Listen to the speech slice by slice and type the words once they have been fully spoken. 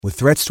With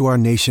threats to our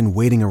nation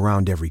waiting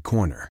around every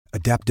corner,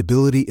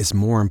 adaptability is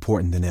more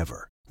important than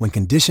ever. When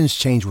conditions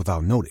change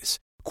without notice,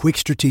 quick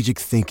strategic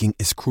thinking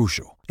is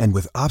crucial. And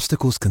with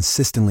obstacles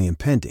consistently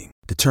impending,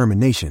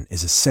 determination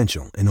is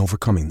essential in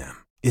overcoming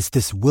them. It's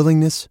this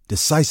willingness,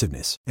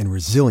 decisiveness, and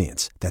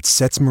resilience that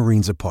sets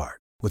Marines apart.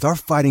 With our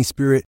fighting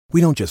spirit, we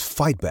don't just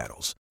fight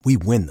battles, we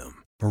win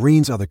them.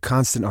 Marines are the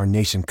constant our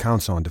nation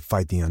counts on to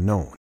fight the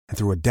unknown. And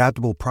through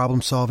adaptable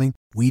problem solving,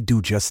 we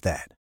do just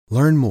that.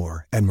 Learn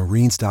more at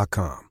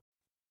marines.com.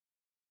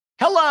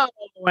 Hello,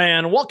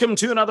 and welcome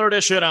to another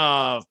edition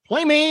of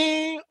Play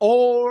Me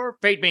or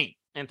Fade Me.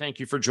 And thank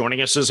you for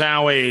joining us as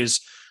always.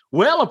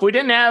 Well, if we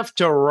didn't have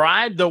to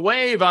ride the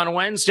wave on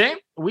Wednesday,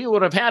 we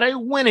would have had a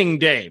winning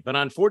day. But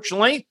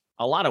unfortunately,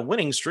 a lot of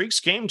winning streaks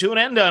came to an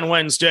end on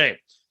Wednesday.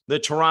 The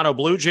Toronto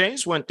Blue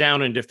Jays went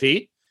down in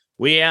defeat.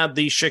 We had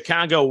the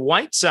Chicago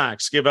White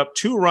Sox give up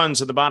 2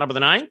 runs at the bottom of the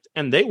ninth,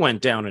 and they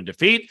went down in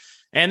defeat.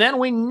 And then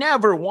we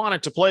never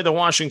wanted to play the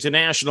Washington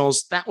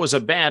Nationals. That was a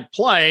bad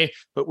play,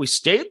 but we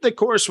stayed the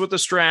course with the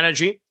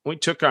strategy. We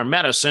took our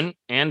medicine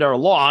and our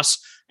loss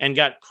and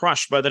got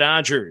crushed by the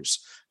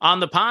Dodgers. On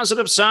the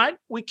positive side,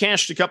 we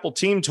cashed a couple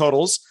team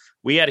totals.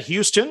 We had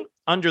Houston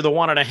under the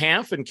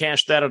 1.5 and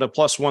cashed that at a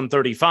plus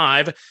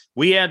 135.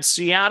 We had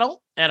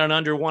Seattle at an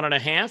under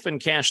 1.5 and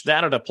cashed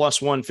that at a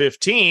plus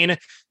 115.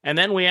 And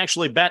then we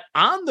actually bet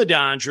on the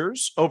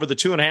Dodgers over the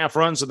 2.5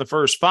 runs in the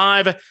first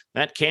 5.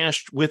 That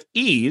cashed with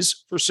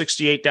ease for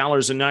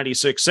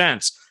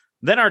 $68.96.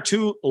 Then our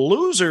 2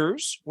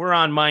 losers were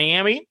on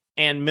Miami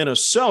and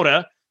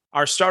Minnesota.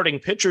 Our starting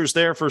pitchers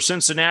there for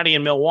Cincinnati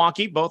and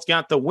Milwaukee both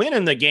got the win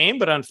in the game,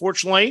 but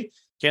unfortunately,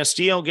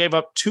 Castillo gave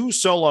up 2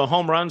 solo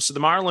home runs to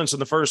the Marlins in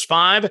the first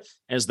 5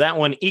 as that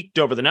one eked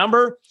over the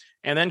number.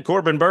 And then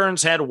Corbin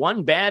Burns had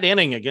 1 bad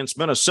inning against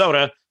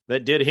Minnesota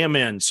that did him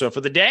in. So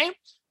for the day,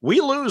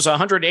 we lose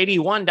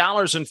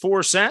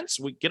 $181.04.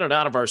 We get it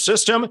out of our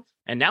system,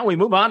 and now we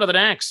move on to the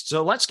next.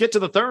 So let's get to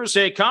the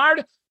Thursday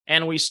card,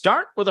 and we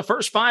start with the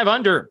first 5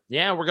 under.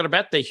 Yeah, we're going to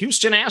bet the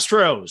Houston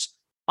Astros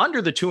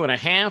under the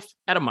 2.5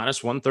 at a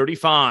minus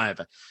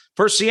 135.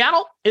 For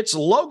Seattle, it's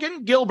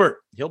Logan Gilbert.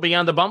 He'll be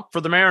on the bump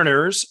for the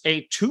Mariners,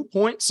 a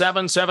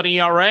 2.77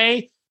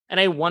 ERA and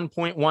a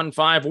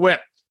 1.15 whip.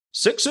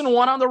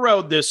 6-1 on the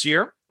road this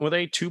year with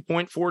a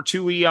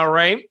 2.42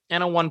 ERA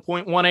and a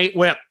 1.18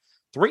 whip.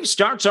 3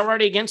 starts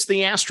already against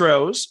the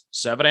Astros,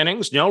 7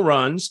 innings, no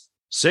runs,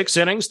 6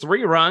 innings,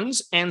 3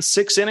 runs, and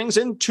 6 innings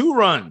and 2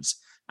 runs.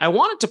 I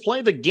wanted to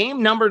play the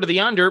game number to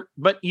the under,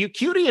 but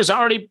Urquidy has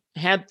already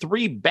had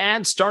 3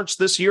 bad starts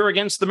this year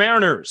against the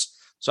Mariners.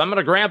 So I'm going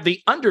to grab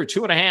the under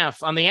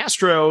 2.5 on the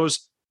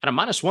Astros at a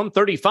minus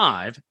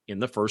 135 in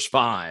the first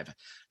 5.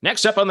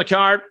 Next up on the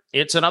card,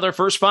 it's another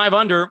first 5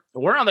 under.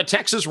 We're on the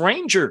Texas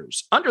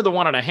Rangers under the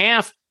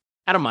 1.5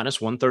 at a minus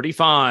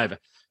 135.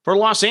 For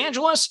Los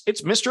Angeles,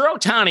 it's Mr.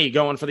 Ohtani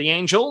going for the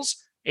Angels,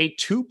 a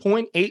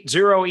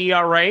 2.80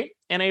 ERA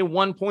and a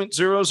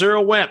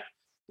 1.00 whip.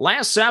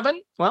 Last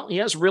 7, well, he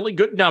has really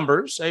good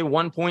numbers, a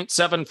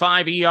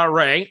 1.75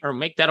 ERA, or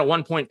make that a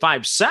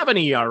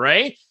 1.57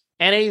 ERA,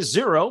 and a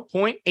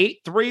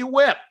 0.83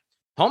 whip.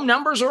 Home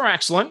numbers are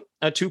excellent,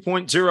 a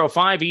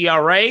 2.05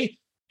 ERA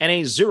and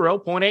a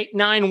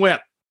 0.89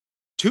 whip.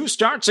 2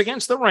 starts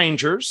against the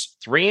Rangers,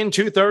 3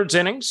 2/3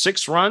 innings,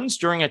 6 runs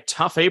during a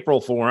tough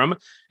April for him,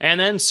 and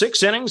then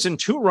 6 innings and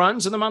 2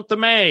 runs in the month of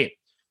May.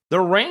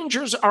 The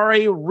Rangers are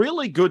a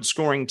really good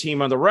scoring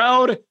team on the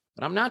road,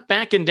 but I'm not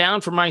backing down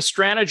from my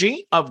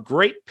strategy of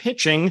great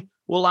pitching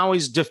will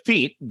always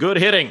defeat good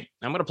hitting.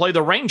 I'm going to play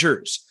the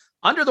Rangers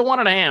under the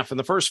 1.5 in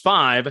the first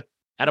 5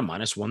 at a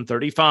minus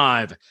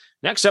 135.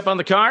 Next up on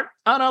the card,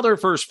 another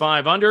first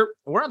 5 under.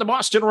 We're on the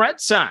Boston Red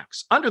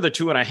Sox under the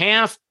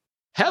 2.5,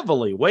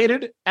 heavily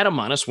weighted at a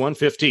minus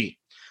 150.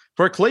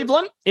 For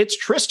Cleveland, it's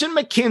Tristan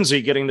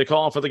McKenzie getting the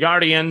call for the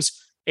Guardians,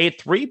 a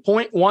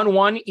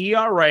 3.11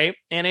 ERA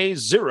and a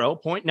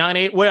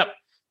 0.98 whip.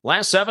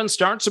 Last 7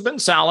 starts have been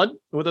solid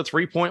with a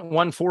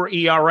 3.14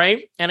 ERA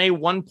and a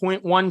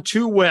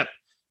 1.12 whip.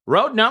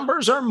 Road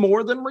numbers are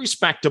more than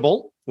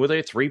respectable with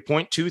a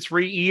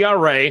 3.23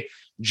 ERA.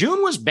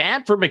 June was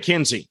bad for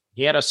McKenzie.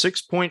 He had a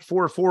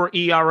 6.44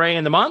 ERA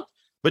in the month,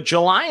 but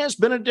July has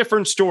been a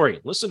different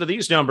story. Listen to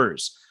these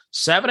numbers.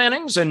 7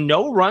 innings and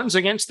no runs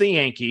against the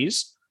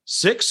Yankees,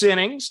 6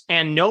 innings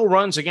and no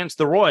runs against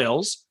the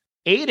Royals,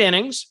 8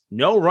 innings,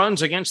 no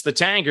runs against the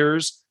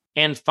Tigers,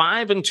 and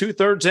 5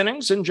 2/3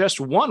 innings and just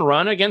 1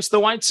 run against the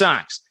White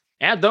Sox.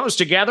 Add those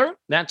together,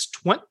 that's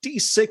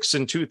 26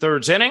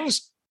 2/3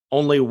 innings,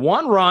 only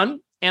 1 run,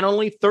 and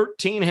only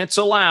 13 hits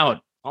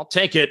allowed. I'll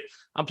take it.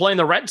 I'm playing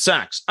the Red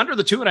Sox under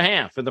the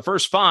 2.5 in the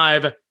first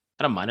 5 at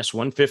a minus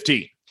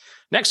 150.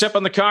 Next up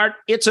on the card,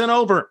 it's an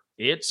over.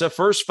 It's a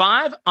first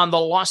 5 on the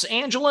Los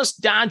Angeles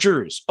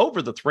Dodgers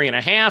over the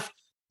 3.5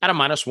 at a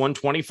minus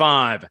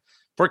 125.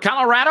 For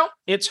Colorado,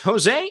 it's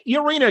Jose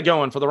Urena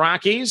going for the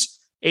Rockies,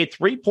 a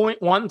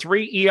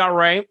 3.13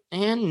 ERA,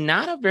 and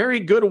not a very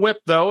good whip,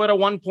 though, at a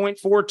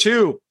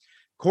 1.42.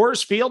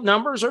 Coors Field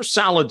numbers are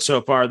solid so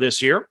far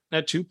this year,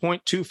 a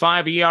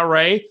 2.25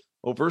 ERA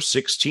over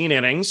 16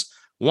 innings,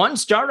 One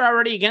start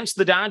already against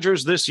the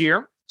Dodgers this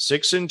year,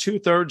 6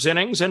 2/3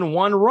 innings and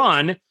 1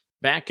 run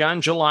back on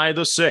July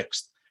the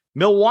 6th.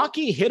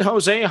 Milwaukee hit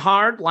Jose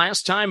hard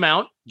last time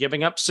out,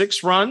 giving up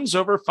 6 runs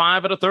over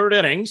 5 1/3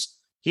 innings.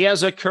 He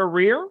has a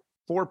career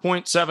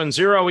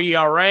 4.70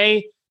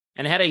 ERA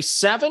and had a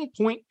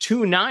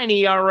 7.29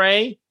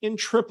 ERA in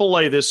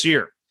AAA this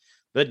year.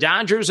 The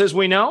Dodgers, as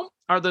we know,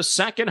 are the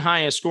second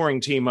highest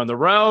scoring team on the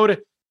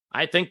road.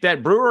 I think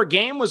that Brewer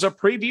game was a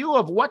preview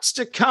of what's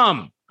to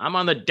come. I'm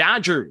on the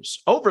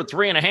Dodgers over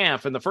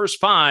 3.5 in the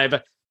first 5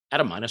 at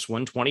a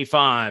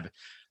 -125.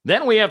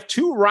 Then we have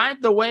 2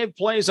 ride the wave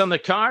plays on the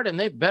card, and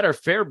they better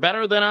fare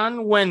better than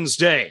on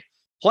Wednesday.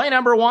 Play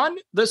number 1,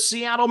 the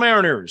Seattle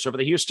Mariners over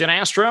the Houston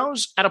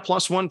Astros at a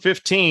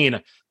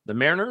 +115. The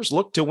Mariners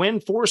look to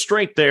win 4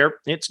 straight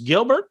there. It's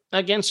Gilbert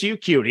against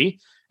Cutie.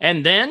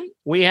 And then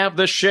we have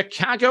the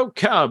Chicago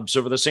Cubs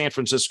over the San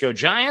Francisco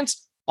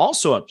Giants,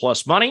 also at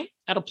plus money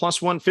at a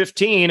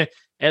 +115,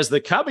 as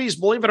the Cubbies,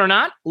 believe it or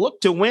not, look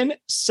to win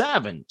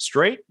 7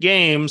 straight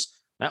games.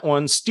 That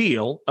one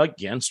Steele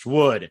against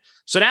Wood.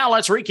 So now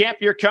let's recap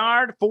your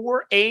card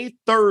for a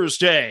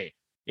Thursday.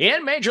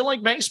 In Major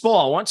League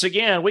Baseball, once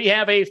again, we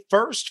have a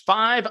first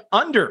 5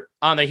 under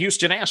on the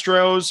Houston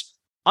Astros,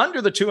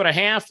 under the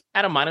 2.5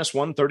 at a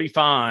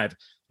 -135.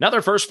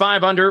 Another first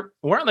 5 under,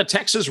 we're on the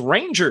Texas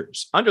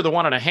Rangers, under the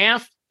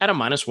 1.5 at a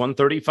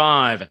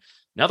 -135.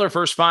 Another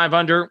first 5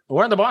 under,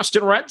 we're on the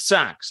Boston Red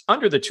Sox,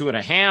 under the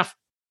 2.5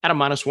 at a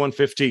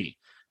 -150.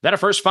 Then a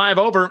first 5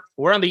 over,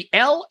 we're on the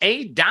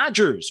LA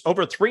Dodgers,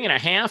 over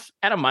 3.5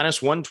 at a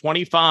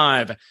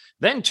 -125.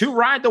 Then 2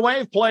 ride the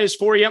wave plays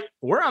for you.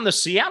 We're on the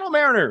Seattle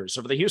Mariners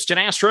over the Houston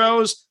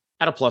Astros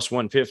at a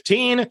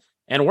 +115.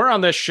 And we're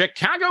on the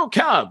Chicago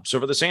Cubs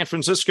over the San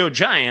Francisco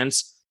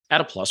Giants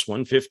at a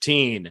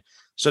 +115.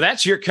 So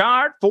that's your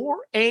card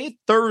for a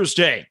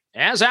Thursday.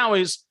 As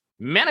always,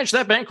 manage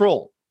that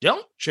bankroll.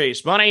 Don't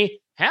chase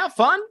money. Have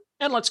fun,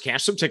 and let's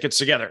cash some tickets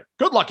together.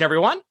 Good luck,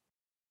 everyone.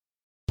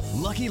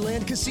 Lucky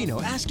Land Casino,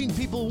 asking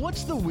people,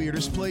 what's the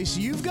weirdest place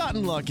you've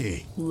gotten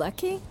lucky?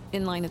 Lucky?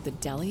 In line at the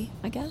deli,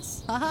 I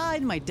guess? Aha,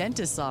 in my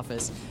dentist's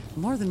office.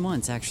 More than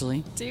once,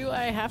 actually. Do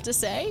I have to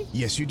say?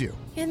 Yes, you do.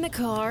 In the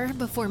car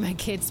before my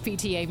kids'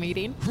 PTA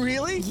meeting.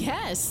 Really?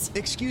 Yes.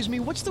 Excuse me,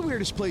 what's the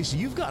weirdest place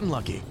you've gotten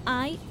lucky?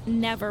 I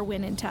never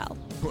win and tell.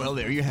 Well,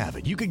 there you have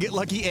it. You can get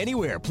lucky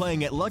anywhere,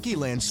 playing at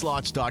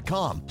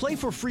LuckyLandSlots.com. Play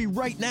for free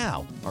right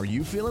now. Are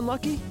you feeling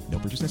lucky? No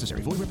purchase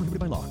necessary. Void where prohibited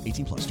by law.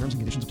 18+. Terms and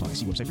conditions apply.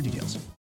 See website for details.